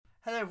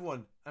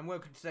everyone, and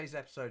welcome to today's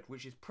episode,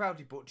 which is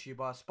proudly brought to you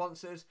by our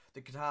sponsors,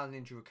 the Guitar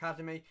Ninja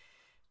Academy.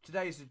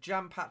 Today is a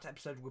jam-packed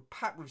episode. We're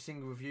packed with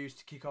single reviews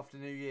to kick off the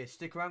new year.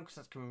 Stick around because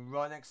that's coming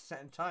right next to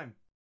Set in Time.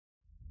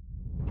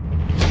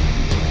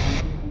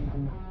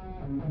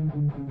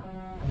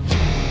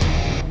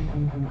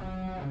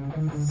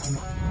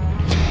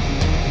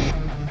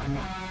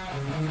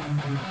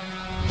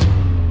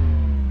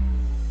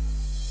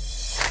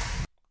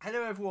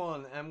 Hello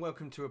everyone, and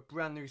welcome to a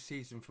brand new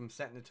season from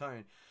Set in the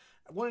Tone.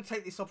 I want to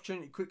take this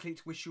opportunity quickly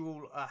to wish you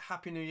all a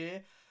happy new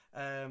year.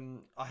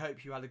 I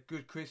hope you had a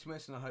good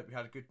Christmas and I hope you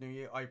had a good new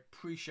year. I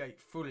appreciate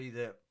fully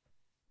that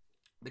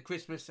the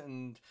Christmas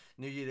and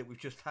new year that we've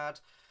just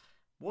had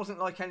wasn't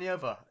like any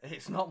other.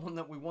 It's not one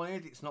that we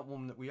wanted, it's not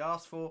one that we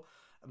asked for.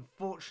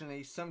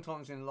 Unfortunately,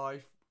 sometimes in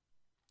life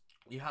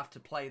you have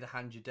to play the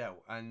hand you're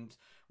dealt, and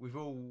we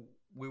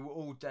were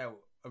all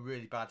dealt a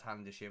really bad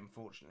hand this year,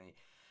 unfortunately.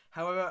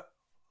 However,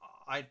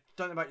 I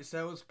don't know about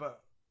yourselves,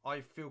 but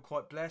I feel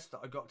quite blessed that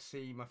I got to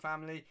see my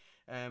family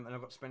and I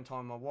got to spend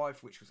time with my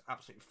wife, which was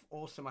absolutely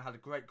awesome. I had a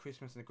great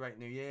Christmas and a great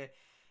New Year.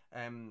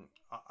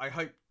 I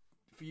hope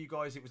for you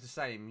guys it was the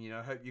same. You know,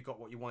 I hope you got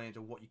what you wanted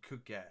or what you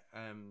could get.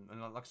 And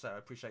like I said, I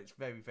appreciate it's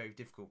very, very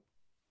difficult.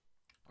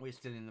 We're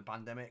still in the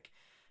pandemic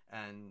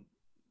and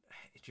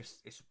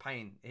it's a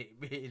pain. It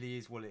really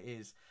is what it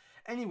is.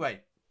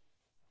 Anyway,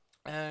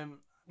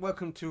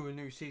 welcome to a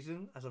new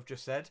season, as I've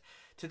just said.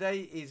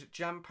 Today is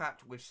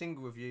jam-packed with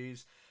single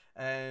reviews.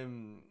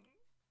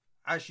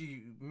 As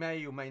you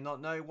may or may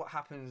not know, what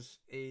happens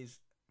is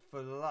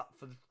for the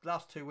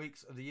last 2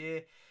 weeks of the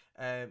year,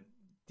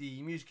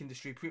 the music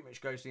industry pretty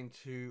much goes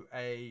into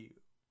a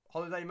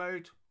holiday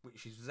mode,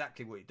 which is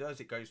exactly what it does.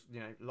 It goes, you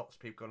know, lots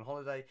of people go on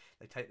holiday.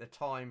 They take their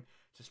time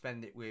to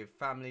spend it with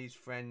families,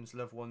 friends,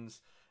 loved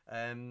ones,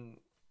 and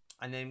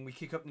then we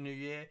kick up the new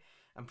year,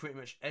 and pretty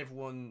much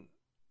everyone,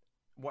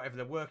 whatever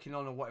they're working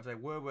on or whatever they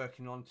were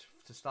working on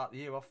to start the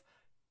year off,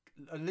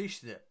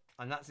 unleashed it.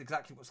 And that's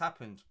exactly what's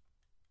happened.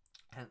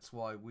 Hence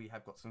why we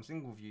have got some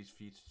single reviews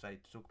for you today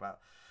to talk about.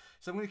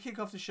 So I'm going to kick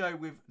off the show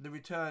with the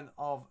return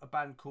of a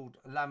band called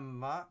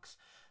Landmarks.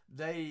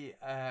 They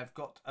have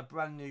got a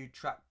brand new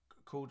track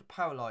called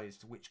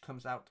Paralysed, which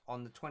comes out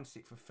on the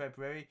 26th of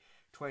February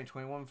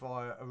 2021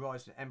 via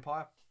Horizon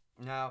Empire.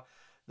 Now,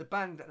 the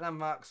band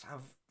Landmarks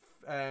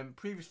have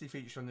previously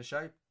featured on the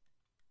show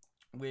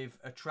with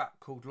a track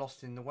called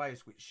Lost in the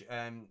Waves, which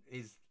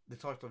is the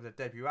title of their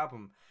debut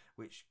album,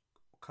 which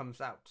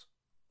comes out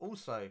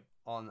also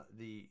on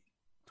the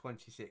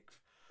 26th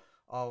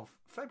of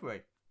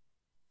February.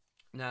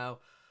 Now,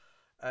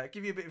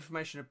 give you a bit of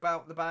information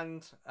about the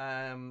band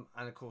and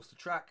of course the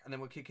track, and then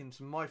we'll kick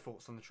into my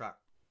thoughts on the track.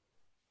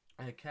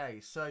 Okay,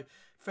 so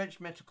French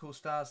metalcore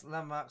stars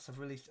Landmarks have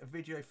released a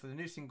video for the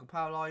new single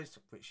Paralysed,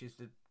 which is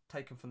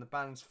taken from the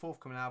band's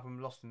forthcoming album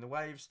Lost in the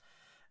Waves.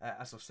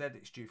 As I've said,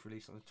 it's due for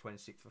release on the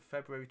 26th of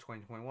February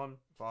 2021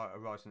 via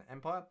Horizon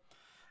Empire.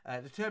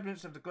 The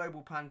turbulence of the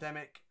global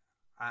pandemic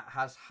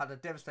has had a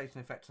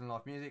devastating effect on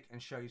live music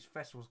and shows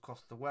festivals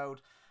across the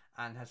world,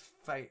 and has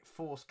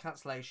forced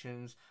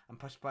cancellations and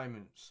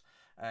postponements,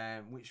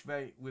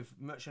 with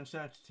much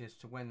uncertainty as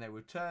to when they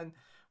return.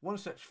 One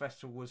such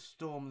festival was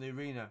Storm the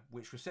Arena,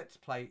 which was set to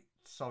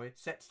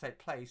take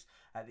place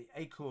at the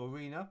Accor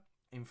Arena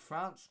in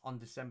France on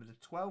December the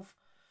 12th.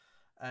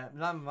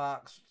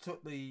 Landmarks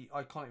took the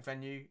iconic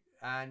venue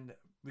and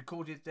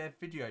recorded their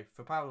video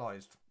for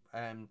Paralysed.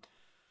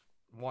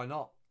 Why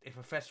not? If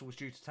a festival is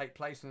due to take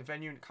place in the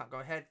venue and it can't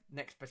go ahead,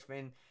 next best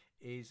thing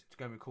is to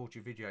go and record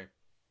your video.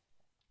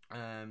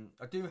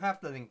 I do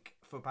have the link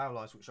for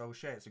Paralysed, which I will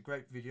share. It's a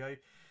great video,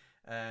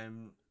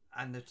 and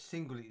the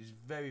single is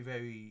very,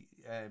 very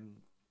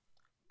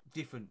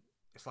different.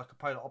 It's like a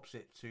polar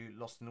opposite to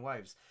Lost in the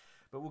Waves,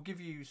 but we'll give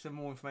you some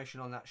more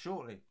information on that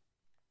shortly.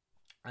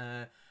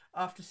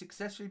 After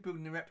successfully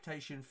building a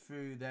reputation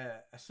through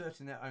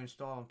asserting their own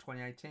style in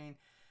 2018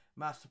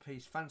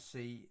 masterpiece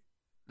Fantasy,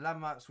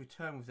 Landmarks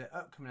return with their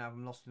upcoming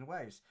album Lost in the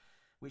Waves,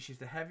 which is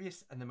the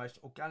heaviest and the most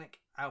organic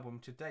album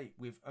to date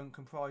with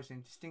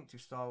uncompromising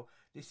distinctive style.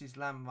 This is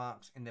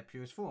Landmarks in their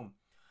purest form.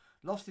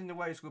 Lost in the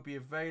Waves will be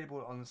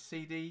available on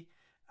CD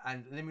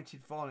and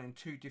limited vinyl in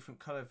 2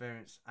 different colour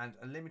variants, and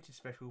a limited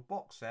special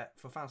box set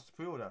for fans to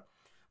pre-order,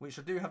 which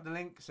I do have the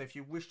link, so if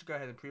you wish to go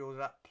ahead and pre-order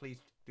that, please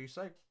do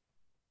so.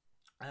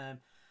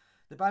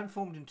 The band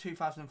formed in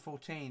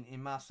 2014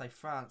 in Marseille,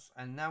 France,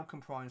 and now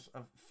comprised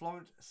of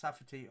Florent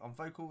Safety on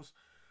vocals,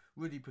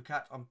 Rudy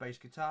Picat on bass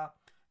guitar,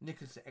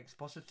 Nicholas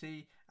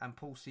Expositi and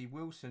Paul C.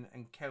 Wilson,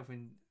 and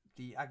Kelvin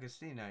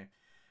D'Agostino.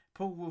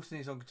 Paul Wilson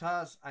is on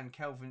guitars and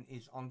Kelvin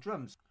is on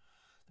drums.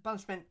 The band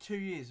spent 2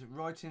 years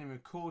writing and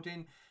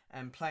recording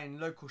and playing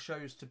local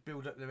shows to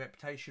build up their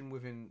reputation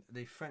within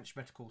the French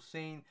metalcore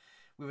scene.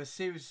 With a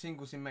series of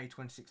singles in May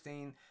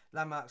 2016,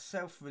 Landmarks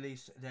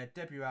self-released their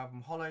debut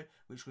album Hollow,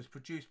 which was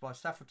produced by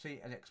Safety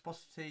and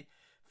Expositi.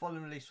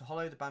 Following the release of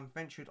Hollow, the band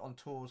ventured on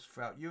tours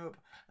throughout Europe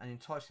and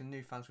enticing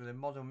new fans with a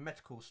modern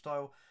metalcore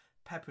style,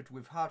 peppered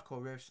with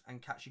hardcore riffs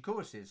and catchy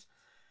choruses.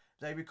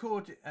 They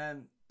recorded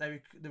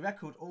The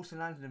record also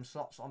landed them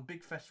slots on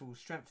big festivals,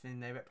 strengthening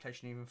their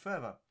reputation even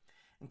further.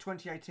 In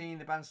 2018,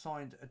 the band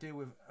signed a deal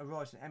with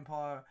Horizon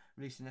Empire,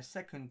 releasing their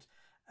second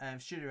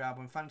studio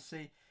album,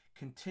 Fantasy,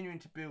 continuing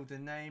to build their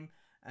name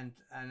and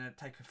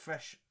take a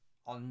fresh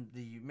on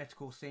the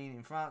metalcore scene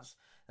in France.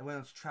 They went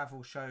on to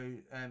travel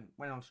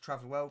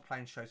the world,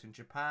 playing shows in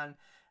Japan,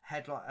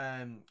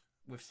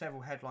 with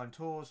several headline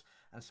tours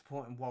and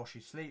supporting While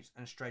She Sleeps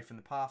and Stray from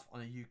the Path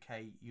on a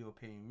UK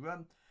European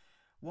run.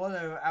 While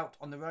they were out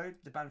on the road,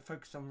 the band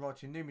focused on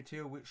writing new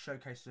material which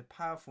showcases a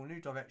powerful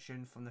new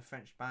direction from the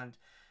French band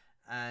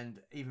and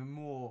even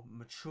more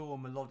mature,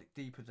 melodic,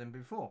 deeper than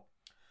before.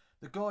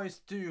 The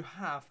guys do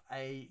have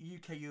a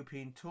UK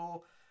European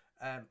tour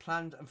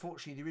planned.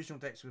 Unfortunately, the original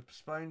dates were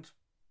postponed,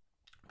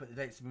 but the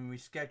dates have been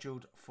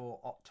rescheduled for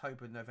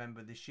October,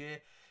 November this year.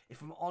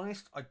 If I'm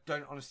honest, I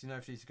don't honestly know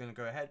if these are going to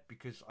go ahead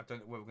because I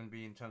don't know where we're going to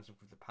be in terms of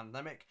with the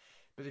pandemic.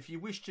 But if you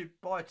wish to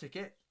buy a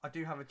ticket, I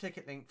do have a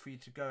ticket link for you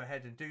to go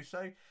ahead and do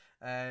so.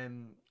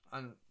 And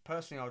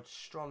personally, I would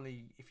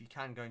strongly, if you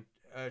can,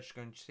 urge to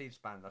go and see this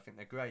band. I think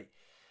they're great.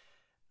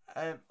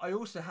 I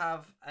also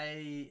have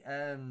a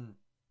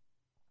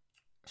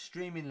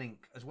streaming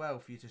link as well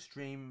for you to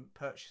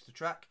purchase the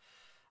track.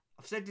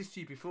 I've said this to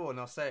you before and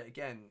I'll say it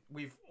again.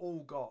 We've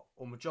all got,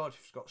 or majority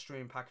of us got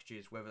streaming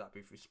packages, whether that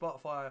be through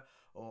Spotify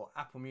or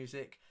Apple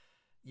Music.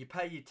 You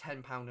pay your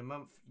 £10 a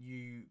month.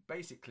 You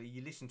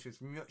listen to as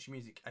much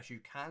music as you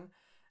can.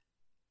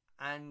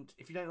 And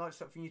if you don't like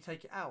something, you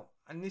take it out.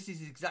 And this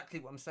is exactly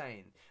what I'm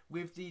saying.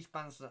 With these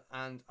bands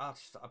and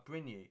artists that I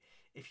bring you,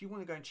 if you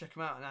want to go and check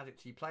them out and add it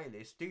to your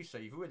playlist, do so.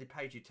 You've already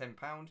paid your £10.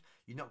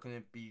 You're not going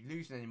to be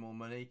losing any more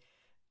money.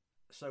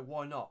 So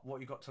why not?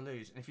 What you got to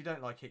lose? And if you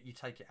don't like it, you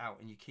take it out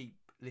and you keep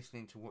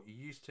listening to what you're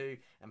used to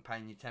and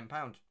paying your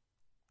 £10.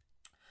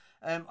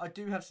 I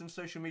do have some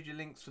social media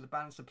links for the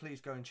band, so please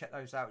go and check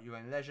those out at your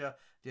own leisure. At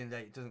the end of the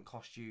day, it doesn't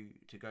cost you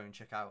to go and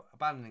check out a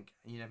band link,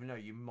 and you never know,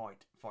 you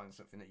might find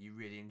something that you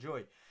really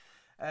enjoy.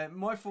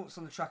 My thoughts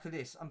on the track of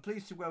this: I'm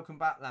pleased to welcome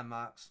back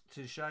Landmarks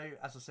to the show.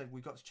 As I said, we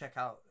got to check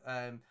out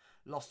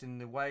Lost in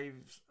the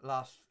Waves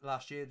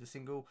last year, the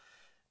single.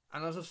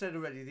 And as I've said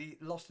already, the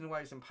Lost in the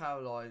Waves and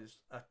Paralysed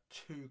are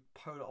two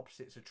polar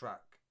opposites of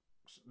tracks.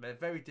 They're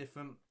very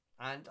different,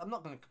 and I'm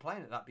not going to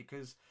complain at that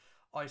because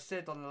I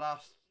said on the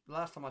last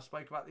time I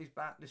spoke about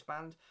this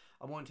band,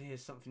 I wanted to hear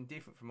something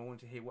different from them. I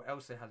wanted to hear what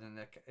else they had in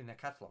their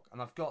catalogue,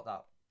 and I've got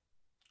that.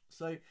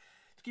 So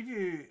to give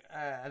you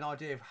an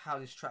idea of how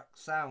this track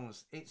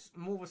sounds, it's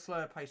more of a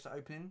slower pace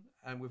opening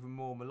and with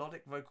more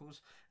melodic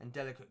vocals and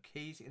delicate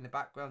keys in the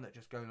background that are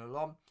just going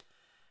along.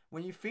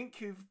 When you think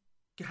you've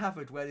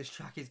gathered where this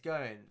track is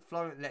going,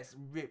 Florent lets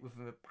rip with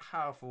a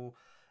powerful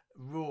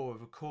roar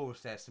of a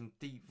chorus there. Some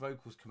deep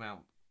vocals come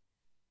out,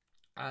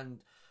 and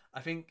I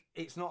think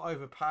it's not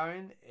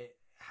overpowering. It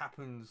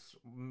happens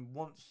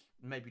once,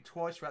 maybe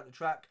twice throughout the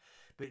track,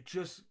 but it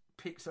just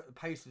picks up the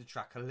pace of the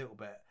track a little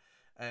bit,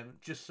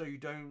 just so you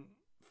don't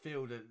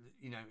feel that,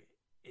 you know,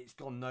 it's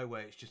gone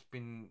nowhere. It's just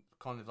been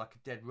kind of like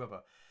a dead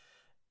rubber.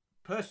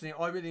 Personally,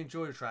 I really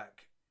enjoy the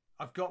track.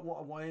 I've got what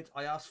I wanted.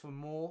 I asked for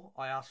more.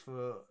 I asked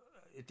for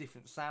a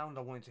different sound.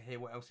 I wanted to hear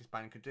what else this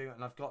band could do,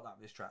 and I've got that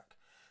with this track.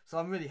 So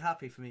I'm really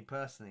happy for me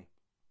personally.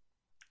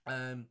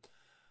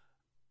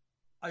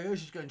 I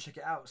urge you to go and check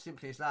it out.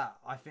 Simply as that.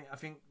 I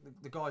think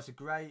the guys are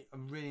great.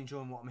 I'm really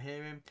enjoying what I'm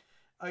hearing.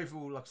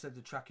 Overall, like I said,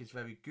 the track is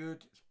very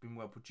good. It's been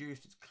well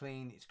produced. It's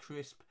clean. It's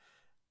crisp.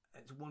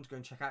 It's one to go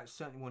and check out. It's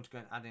certainly one to go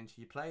and add into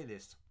your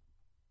playlist.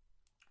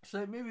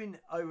 So moving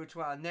over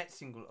to our next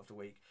single of the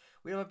week,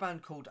 we have a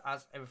band called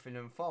As Everything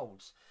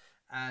Unfolds.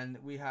 And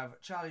we have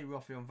Charlie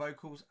Roffey on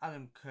vocals,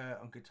 Alan Kerr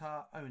on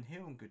guitar, Owen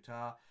Hill on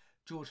guitar,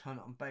 George Hunt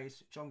on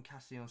bass, John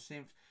Cassidy on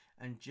synth,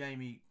 and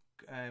Jamie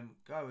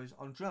Goers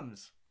on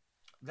drums.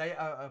 They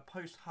are a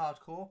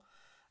post-hardcore.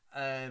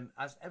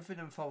 As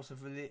Everything Unfolds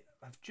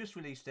have just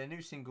released their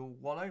new single,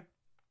 Wallow.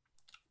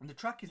 And the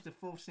track is the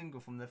fourth single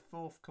from their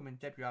forthcoming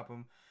debut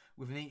album,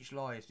 Within Each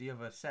Lie is the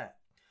other set.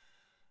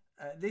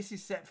 This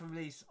is set for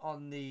release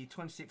on the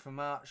 26th of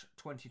March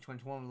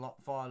 2021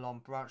 via Long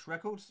Branch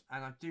Records,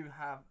 and I do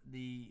have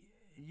the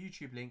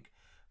YouTube link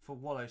for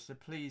Wallow, so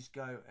please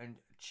go and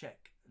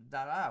check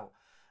that out.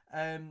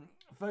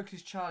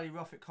 Vocalist Charlie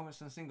Roffey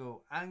comments on the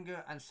single,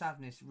 anger and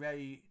sadness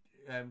really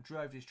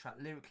drove this track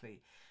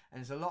lyrically, and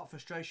there's a lot of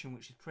frustration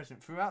which is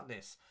present throughout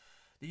this.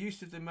 The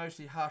use of the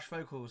mostly harsh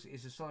vocals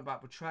is a song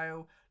about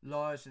betrayal,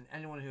 lies, and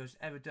anyone who has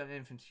ever done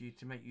anything to you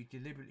to make you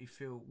deliberately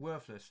feel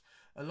worthless.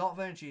 A lot of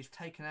energy is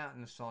taken out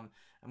in the song,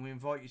 and we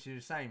invite you to do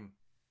the same.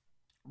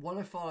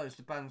 Wallow follows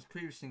the band's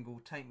previous single,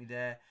 Take Me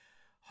There,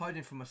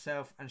 Hiding From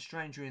Myself, and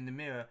Stranger in the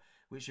Mirror,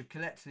 which have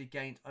collectively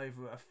gained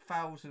over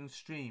 1,000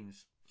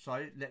 streams.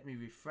 Sorry, let me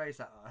rephrase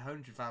that,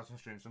 100,000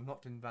 streams. I'm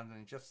not doing the band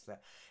any justice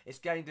there. It's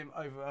gained them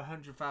over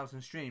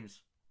 100,000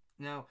 streams.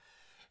 Now,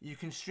 you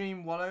can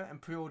stream Wallow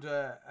and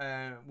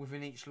pre-order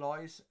Within Each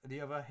Lies, the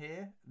other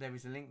here. There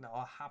is a link that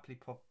I'll happily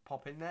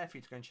pop in there for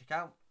you to go and check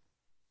out.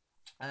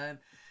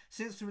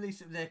 Since the release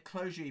of their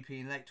Closure EP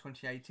in late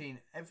 2018,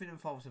 Everything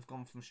Unfolds have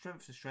gone from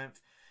strength to strength,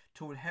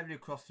 touring heavily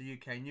across the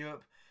UK and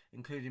Europe.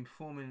 including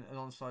performing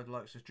alongside the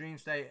likes of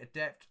Dreamstate,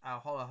 Adept, Our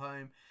Hollow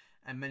Home,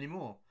 and many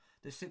more.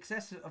 The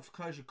success of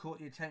Closure caught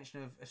the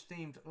attention of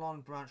esteemed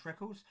Lion Branch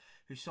Records,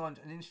 who signed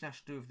an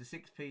international deal with the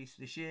six-piece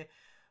this year.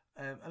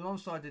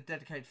 Alongside the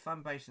dedicated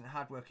fan base and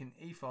hard-working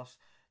ethos,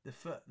 the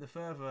future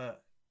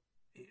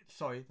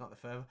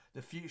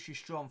is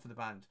strong for the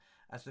band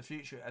as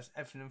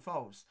everything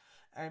unfolds.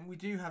 And we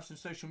do have some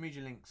social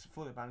media links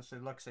for the band, so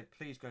like I said,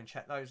 please go and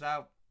check those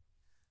out.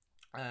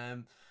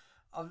 I'm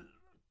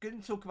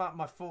going to talk about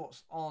my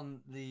thoughts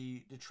on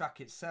the track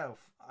itself.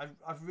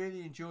 I've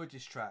really enjoyed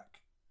this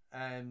track.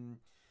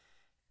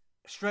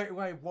 Straight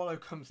away, Wallow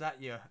comes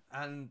at you,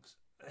 and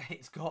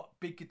it's got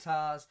big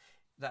guitars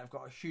that have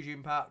got a huge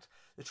impact.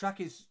 The track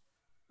is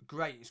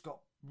great. It's got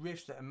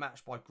riffs that are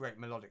matched by great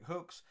melodic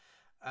hooks.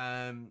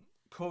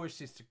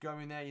 Choruses to go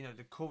in there. You know,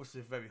 the choruses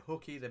are very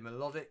hooky. They're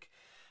melodic.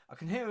 I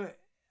can hear it.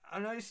 I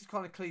know this is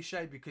kind of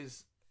cliche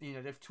because, you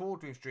know, they've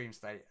toured with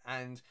Dreamstate,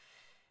 and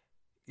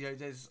you know,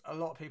 there's a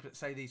lot of people that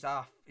say these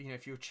are, you know,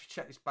 if you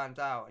check this band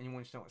out and you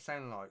want to know what it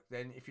sounds like,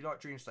 then if you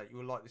like Dreamstate, you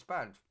will like this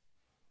band.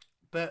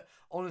 But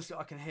honestly,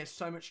 I can hear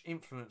so much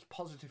influence,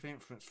 positive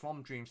influence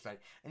from Dreamstate,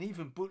 and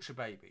even Butcher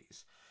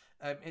Babies.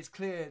 It's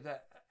clear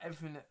that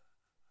everything that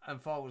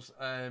unfolds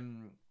have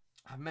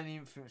many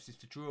influences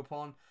to draw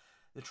upon.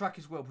 The track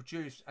is well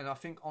produced, and I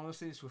think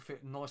honestly this will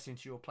fit nicely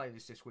into your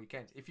playlist this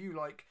weekend. If you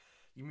like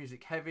your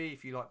music heavy,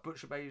 if you like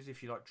Butcher Babies,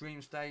 if you like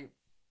Dreamstate,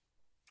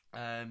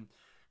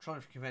 trying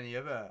to think of any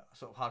other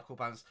sort of hardcore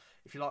bands.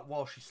 If you like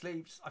While She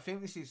Sleeps, I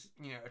think this is,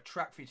 you know, a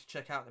track for you to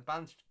check out. The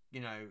band,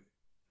 you know,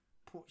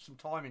 put some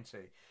time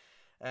into.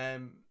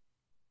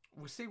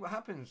 We'll see what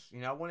happens.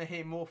 You know, I want to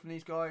hear more from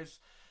these guys.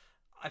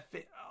 I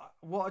think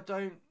what I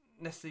don't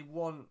necessarily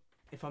want,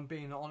 if I'm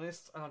being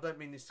honest, and I don't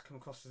mean this to come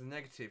across as a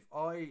negative,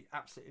 I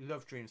absolutely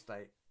love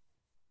Dreamstate,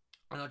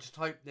 and I just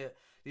hope that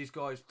these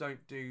guys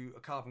don't do a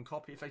carbon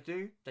copy. If they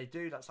do, they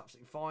do. That's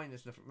absolutely fine.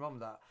 There's nothing wrong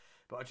with that.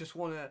 But I just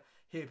want to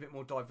hear a bit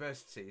more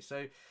diversity.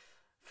 So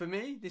for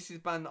me, this is a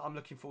band that I'm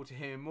looking forward to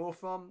hearing more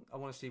from. I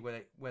want to see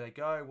where they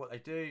go, what they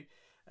do,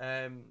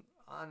 and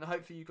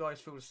hopefully you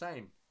guys feel the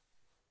same.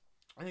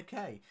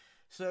 Okay,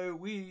 so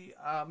we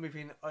are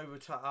moving over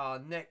to our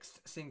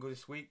next single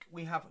this week.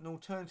 We have an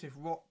alternative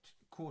rock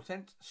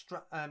quartet,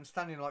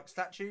 Standing Like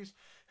Statues,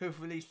 who have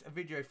released a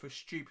video for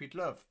Stupid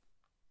Love,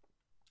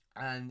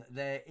 and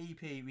their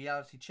EP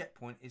Reality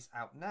Checkpoint is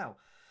out now.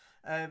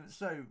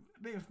 So a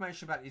bit of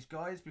information about these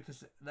guys,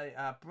 because they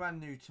are brand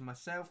new to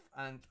myself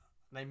and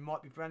they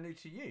might be brand new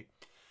to you.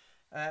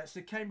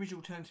 So Cambridge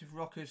alternative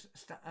rockers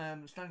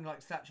Standing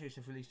Like Statues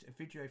have released a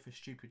video for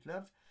Stupid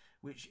Love,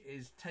 which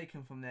is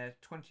taken from their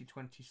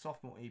 2020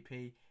 sophomore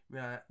EP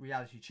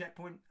Reality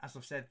Checkpoint. As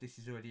I've said, this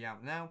is already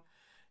out now.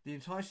 The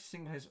entire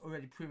single has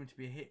already proven to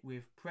be a hit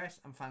with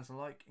press and fans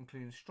alike,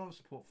 including strong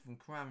support from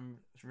Cram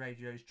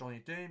Radio's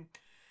Johnny Doom.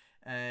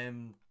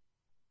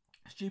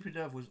 Stupid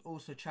Love was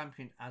also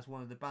championed as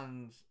one of the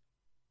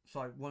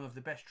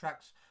best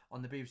tracks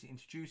on the BBC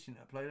Introducing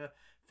Uploader,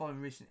 following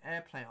recent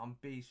airplay on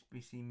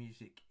BBC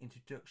Music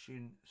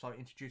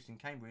Introducing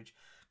Cambridge.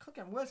 Can't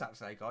get my words out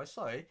today, guys.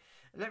 Sorry.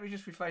 Let me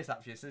just rephrase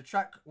that for you. So the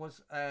track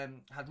was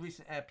had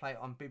recent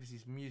airplay on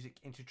BBC's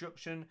Music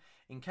Introduction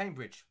in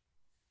Cambridge.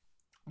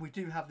 We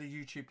do have the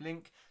YouTube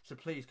link, so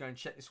please go and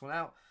check this one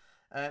out.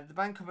 The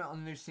band comment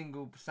on the new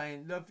single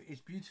saying, "Love is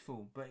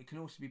beautiful, but it can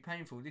also be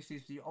painful. This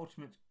is the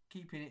ultimate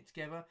keeping it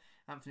together."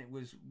 Anthony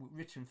was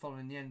written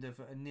following the end of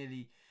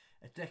nearly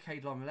a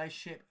decade-long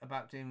relationship,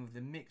 about dealing with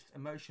the mixed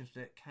emotions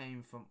that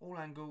came from all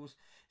angles.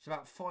 It's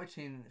about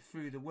fighting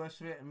through the worst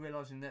of it and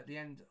realising that the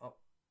end of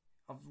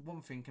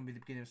one thing can be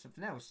the beginning of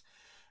something else.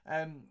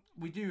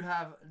 We do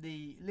have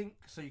the link,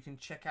 so you can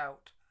check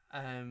out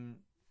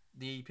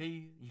the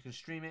EP. You can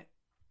stream it,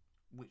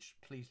 which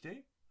please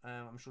do.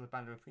 I'm sure the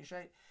band will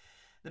appreciate.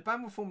 The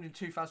band were formed in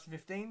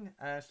 2015.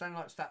 Standing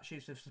Like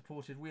Statues have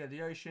supported We Are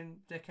the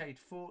Ocean, Decade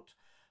Fought,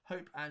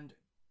 Hope and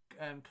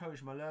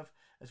Courage My Love,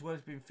 as well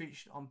as being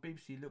featured on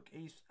BBC Look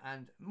East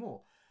and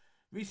more.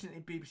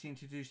 Recently, BBC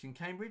introduced in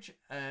Cambridge,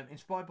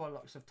 inspired by the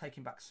likes of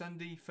Taking Back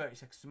Sunday, 30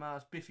 Seconds to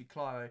Mars, Biffy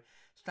Clyro.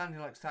 Standing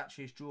Like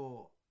Statues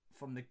draw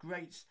from the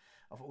greats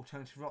of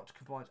alternative rock to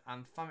combine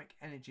anthemic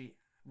energy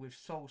with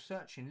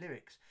soul-searching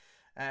lyrics.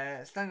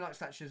 Standing Like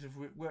Statues have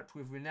worked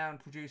with renowned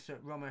producer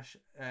Ramesh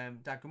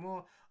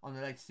Dagamore on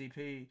the latest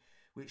EP,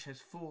 which has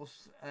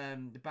forced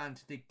the band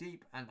to dig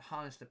deep and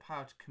harness the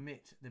power to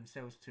commit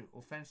themselves to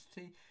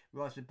authenticity,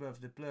 rise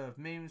above the blur of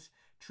memes,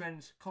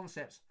 trends,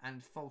 concepts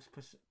and false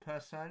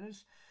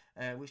personas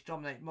which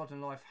dominate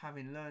modern life,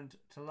 having learned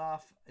to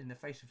laugh in the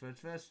face of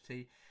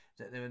adversity,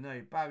 that there are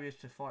no barriers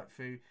to fight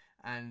through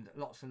and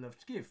lots of love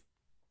to give.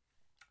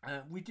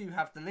 We do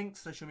have the links,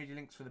 social media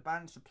links for the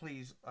band, so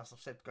please, as I've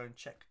said, go and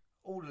check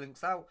all the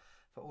links out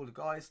for all the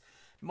guys.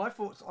 My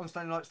thoughts on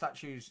Standing Like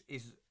Statues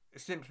is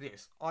simply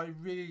this: I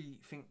really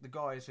think the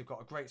guys have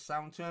got a great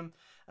sound to them,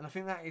 and I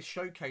think that is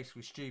showcased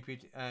with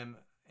Stupid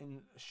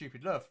in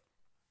Stupid Love.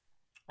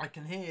 I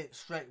can hear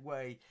straight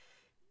away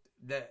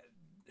that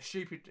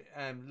Stupid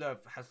Love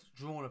has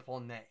drawn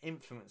upon their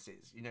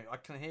influences. You know, I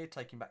can hear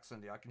Taking Back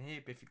Sunday. I can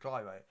hear Biffy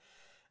Clyro.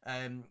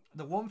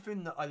 The one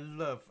thing that I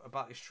love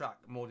about this track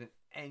more than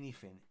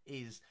anything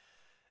is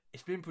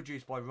it's been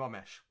produced by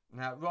Romesh.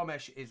 Now,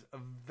 Romesh is a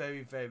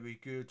very, very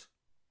good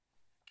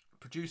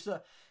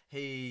producer.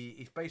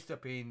 He's based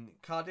up in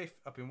Cardiff,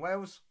 up in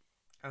Wales,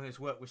 and has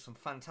worked with some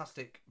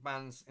fantastic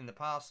bands in the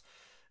past.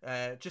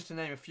 Just to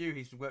name a few,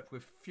 he's worked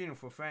with Funeral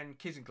for a Friend,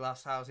 Kids in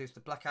Glass Houses, The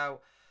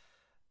Blackout,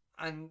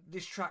 and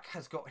this track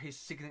has got his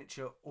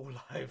signature all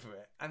over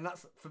it, and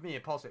that's for me a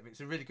positive. It's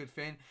a really good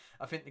thing.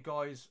 I think the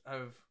guys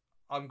have.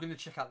 I'm going to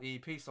check out the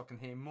EP so I can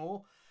hear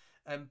more.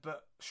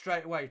 But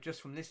straight away,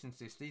 just from listening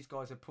to this, these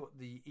guys have put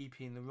the EP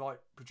in the right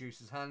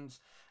producer's hands,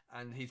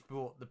 and he's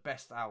brought the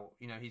best out.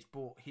 You know, he's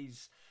brought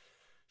his,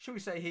 shall we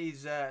say,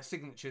 his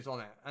signatures on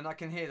it, and I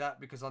can hear that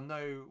because I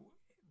know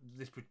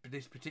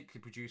this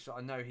particular producer.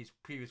 I know his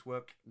previous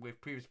work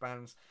with previous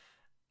bands,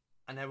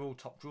 and they're all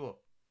top drawer.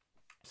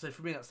 So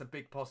for me, that's a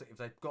big positive.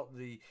 They've got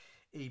the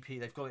EP,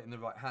 they've got it in the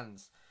right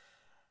hands.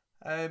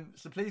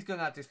 So please go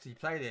and add this to your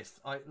playlist.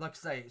 Like I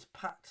say, it's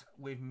packed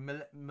with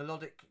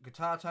melodic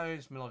guitar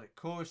tones, melodic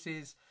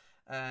choruses.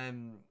 I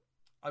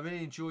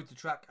really enjoyed the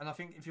track, and I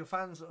think if you're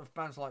fans of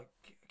bands like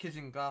Kids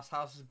in Glass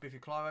Houses and Biffy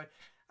Clyro,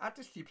 add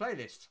this to your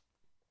playlist.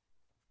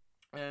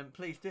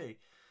 Please do.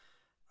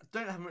 I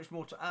don't have much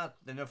more to add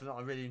than other than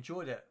I really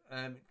enjoyed it.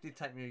 It did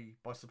take me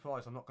by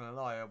surprise, I'm not going to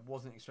lie. I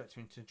wasn't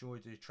expecting to enjoy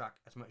the track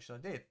as much as I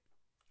did.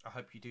 I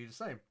hope you do the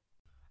same.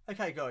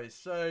 Okay guys,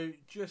 so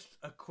just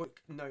a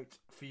quick note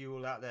for you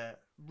all out there.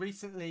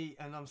 Recently,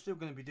 and I'm still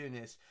going to be doing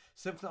this,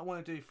 something I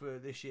want to do for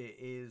this year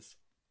is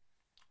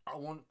I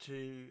want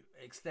to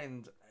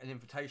extend an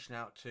invitation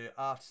out to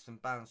artists and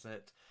bands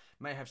that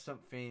may have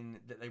something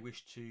that they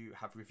wish to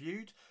have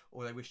reviewed,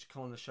 or they wish to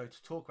come on the show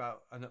to talk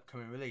about an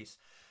upcoming release.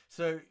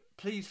 So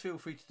please feel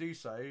free to do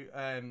so.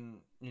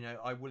 You know,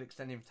 I will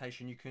extend the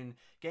invitation. You can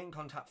get in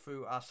contact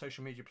through our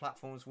social media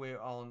platforms.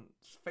 We're on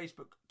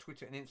Facebook,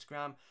 Twitter and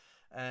Instagram.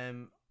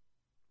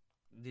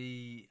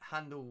 The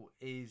handle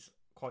is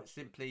quite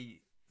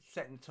simply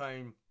Set in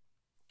Tone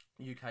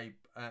UK,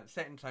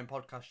 Set in Tone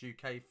Podcast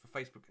UK for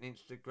Facebook and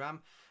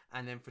Instagram,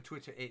 and then for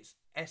Twitter it's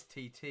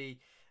STT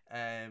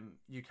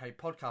UK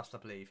Podcast, I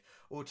believe.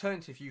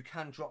 Alternative, you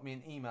can drop me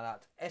an email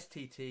at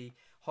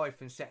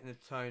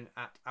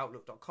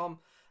stt-settingthetone@outlook.com,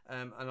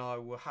 and I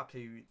will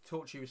happily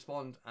talk to you,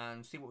 respond,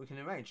 and see what we can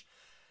arrange.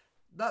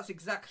 That's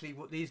exactly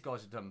what these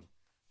guys have done.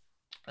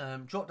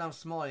 Drop Down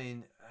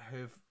Smiling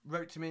have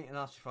wrote to me and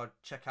asked if I'd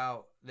check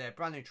out their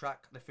brand new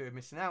track, The Fear of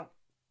Missing Out.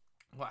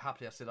 Quite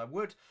happily I said I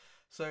would.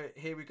 So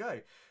here we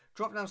go.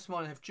 Drop Down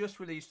Smiling have just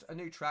released a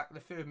new track, The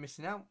Fear of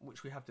Missing Out,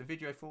 which we have the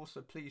video for,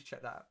 so please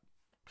check that out.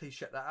 Please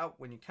check that out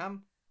when you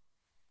can.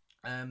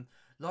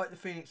 Like the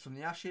phoenix from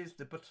the ashes,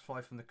 the butterfly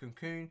from the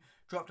cocoon,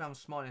 Drop Down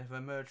Smiling have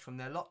emerged from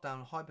their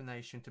lockdown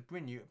hibernation to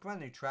bring you a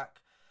brand new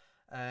track,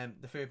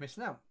 The Fear of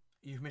Missing Out.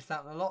 You've missed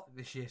out on a lot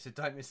this year, so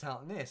don't miss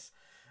out on this.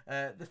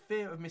 The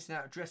Fear of Missing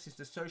Out addresses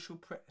the social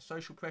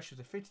pressures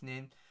of fitting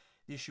in,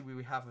 the issue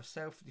we have of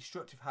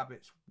self-destructive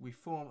habits we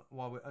form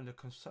while we're under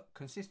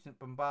consistent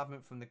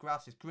bombardment from the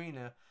grass is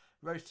greener,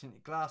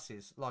 rose-tinted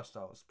glasses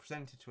lifestyles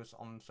presented to us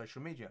on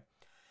social media.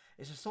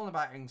 It's a song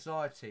about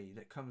anxiety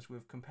that comes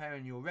with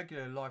comparing your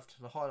regular life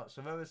to the highlights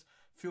of others,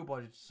 fueled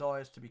by the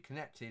desires to be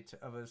connected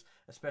to others,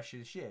 especially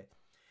this year.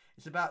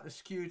 It's about the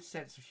skewed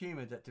sense of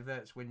humour that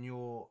diverts when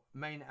your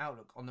main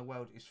outlook on the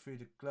world is through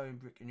the glowing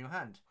brick in your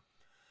hand.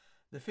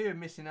 The Fear of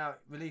Missing Out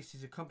release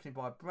is accompanied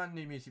by a brand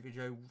new music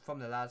video from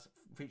the lads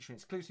featuring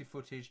exclusive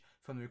footage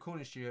from the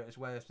recording studio as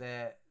well as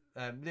their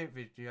lyric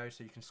video,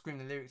 so you can scream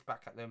the lyrics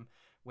back at them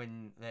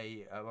when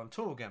they are on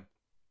tour again.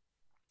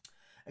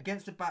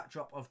 Against the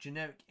backdrop of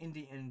generic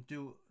indie and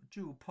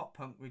dual pop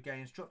punk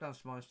regains, Drop Down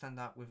Smiling stand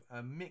out with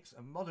a mix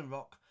of modern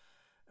rock,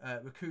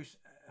 recluse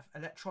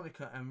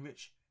electronica and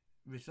rich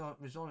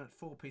resonant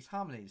four-piece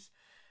harmonies.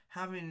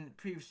 Having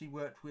previously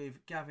worked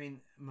with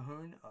Gavin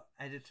Mahone,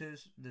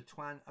 editors, The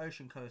Twan,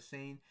 Ocean Colour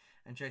Scene,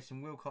 and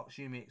Jason Wilcox,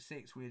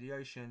 UMX6, We're the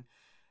Ocean,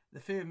 The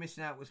Fear of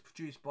Missing Out was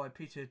produced by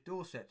Peter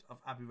Dorset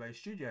of Abbey Road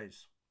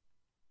Studios.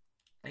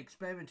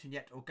 Experimenting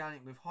yet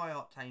organic with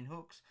high-octane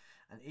hooks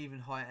and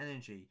even higher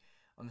energy.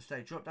 On the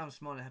stage, Drop Down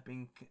Smiling have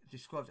been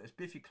described as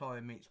Biffy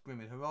Clyro meets Bring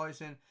Me the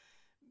Horizon,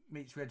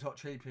 meets Red Hot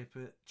Chili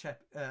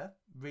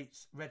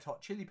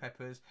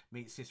Peppers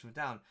meets System of a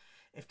Down.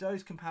 If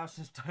those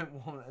comparisons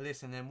don't want to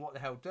listen, then what the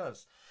hell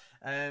does?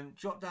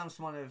 Drop Down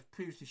Smiling have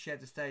previously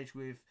shared the stage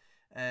with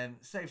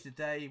Saves the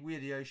Day,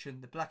 We're the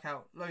Ocean, The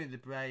Blackout, Lonely the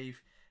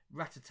Brave,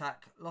 Rat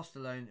Attack, Lost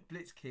Alone,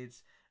 Blitz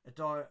Kids,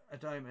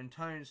 Adome and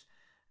Tones,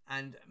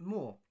 and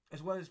more,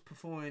 as well as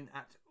performing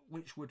at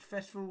Witchwood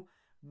Festival,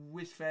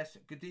 Whizfest,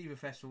 Godiva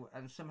Festival,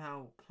 and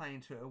somehow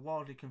playing to a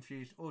wildly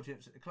confused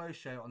audience at the closed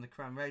show on the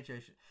Crown Radio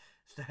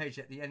stage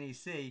at the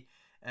NEC,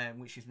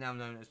 which is now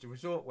known as the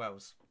Resort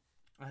Wells.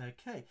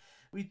 Okay,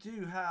 we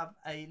do have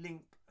a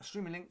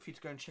streaming link for you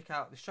to go and check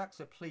out this track,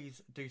 so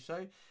please do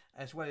so,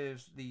 as well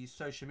as the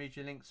social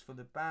media links for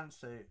the band.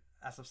 So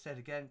as I've said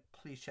again,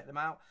 please check them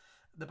out.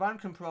 The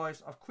band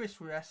comprised of Chris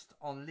West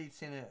on lead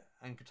singer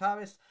and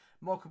guitarist,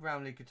 Michael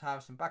Brown lead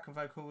guitarist and backing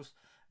vocals,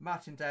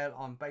 Martin Dale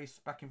on bass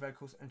backing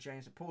vocals, and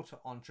James Porter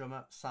on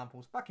drummer,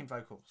 samples, backing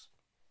vocals.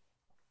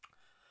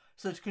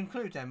 So to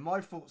conclude then,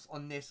 my thoughts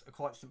on this are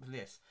quite simply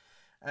this.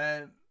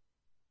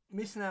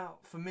 Missing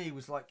Out for me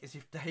was like as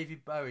if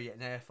David Bowie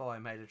and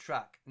AFI made a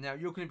track. Now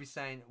you're going to be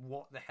saying,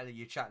 what the hell are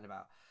you chatting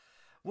about?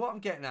 What I'm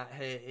getting at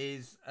here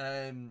is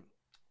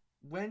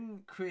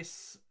when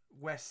Chris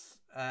West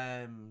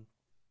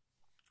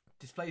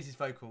displays his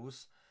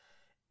vocals,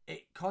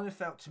 it kind of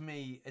felt to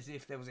me as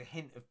if there was a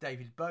hint of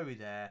David Bowie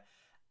there,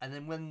 and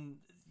then when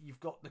you've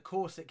got the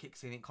chorus that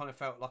kicks in, it kind of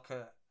felt like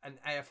an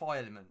AFI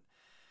element.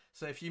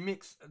 So if you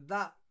mix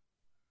that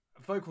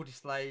vocal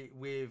display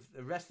with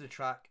the rest of the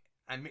track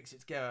and mix it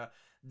together,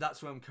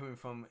 that's where I'm coming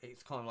from.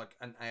 It's kind of like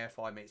an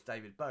AFI meets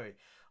David Bowie.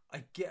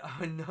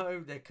 I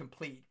know they're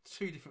complete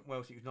two different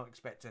worlds that you'd not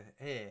expect to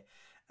hear,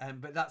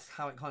 but that's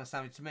how it kind of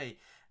sounded to me.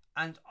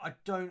 And I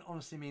don't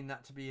honestly mean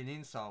that to be an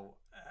insult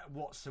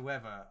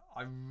whatsoever.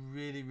 I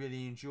really,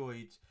 really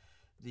enjoyed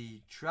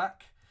the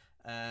track.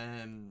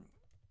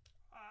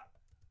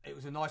 It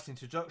was a nice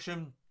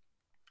introduction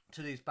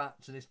to this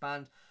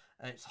band.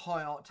 It's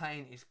high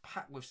octane. It's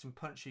packed with some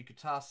punchy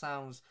guitar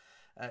sounds,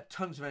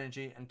 tons of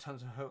energy and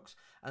tons of hooks.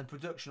 And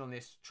production on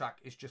this track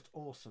is just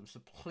awesome. So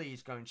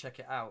please go and check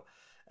it out.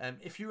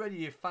 If you're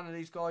already a fan of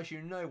these guys,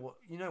 you know what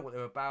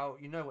they're about.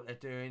 You know what they're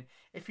doing.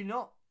 If you're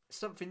not,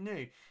 something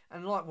new.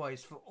 And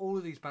likewise for all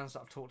of these bands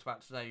that I've talked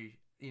about today,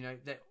 you know,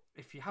 that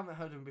if you haven't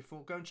heard of them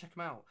before, go and check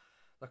them out.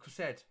 Like I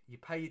said, you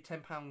pay your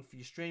 £10 for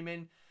your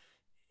streaming.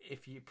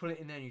 If you put it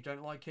in there and you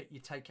don't like it, you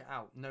take it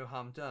out. No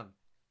harm done.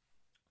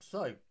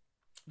 So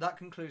that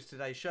concludes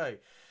today's show.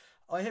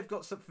 I have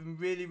got something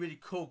really, really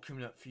cool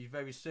coming up for you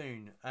very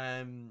soon.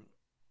 I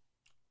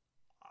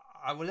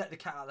will let the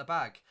cat out of the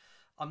bag.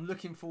 I'm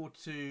looking forward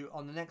to,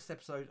 on the next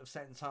episode of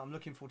Set in Time, I'm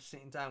looking forward to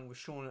sitting down with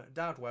Sean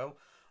Dowdwell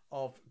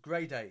of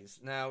Grey Days.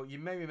 Now, you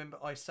may remember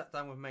I sat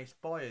down with Mace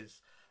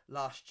Byers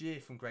last year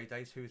from Grey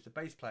Days, who is the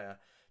bass player,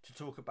 to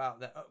talk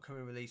about their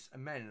upcoming release,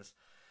 Amends.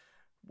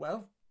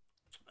 Well,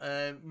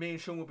 me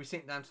and Sean will be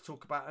sitting down to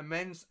talk about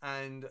Amends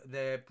and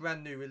their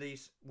brand new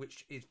release,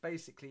 which is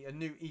basically a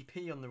new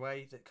EP on the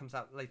way that comes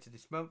out later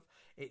this month.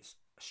 It's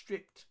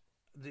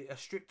a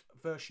stripped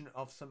version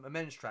of some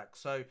Amends tracks.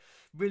 So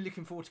really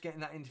looking forward to getting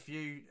that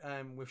interview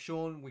with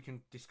Sean. We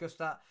can discuss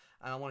that,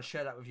 and I want to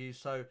share that with you.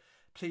 So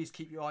please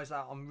keep your eyes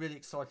out. I'm really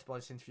excited by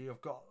this interview.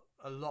 I've got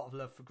a lot of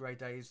love for Grey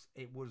Days.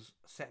 It was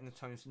Setting the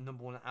Tone's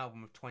 #1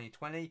 album of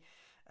 2020.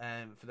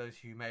 For those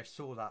who may have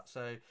saw that.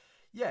 So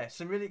yeah,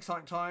 some really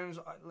exciting times.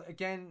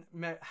 Again,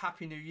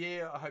 Happy New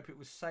Year. I hope it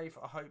was safe.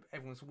 I hope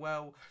everyone's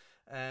well.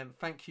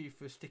 Thank you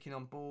for sticking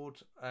on board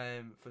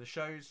for the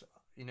shows.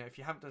 You know, if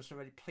you haven't done so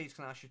already, please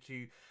can I ask you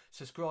to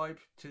subscribe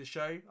to the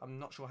show. I'm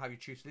not sure how you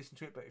choose to listen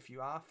to it, but if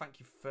you are, thank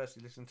you for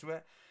firstly listening to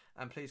it.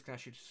 And please can I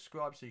ask you to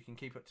subscribe so you can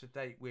keep up to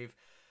date with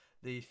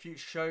the future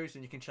shows,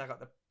 and you can check out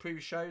the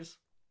previous shows.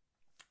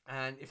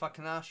 And if I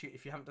can ask you,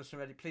 if you haven't done so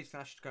already, please can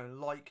I ask you to go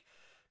and like,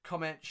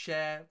 comment,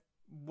 share,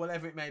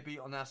 whatever it may be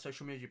on our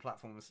social media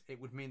platforms. It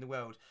would mean the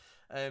world.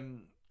 I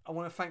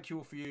want to thank you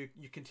all for your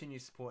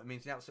continued support. It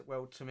means the absolute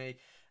world to me.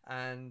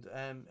 And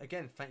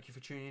again, thank you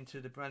for tuning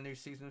into the brand new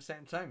season of Set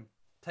in Tone.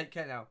 Take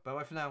care now. Bye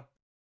bye for now.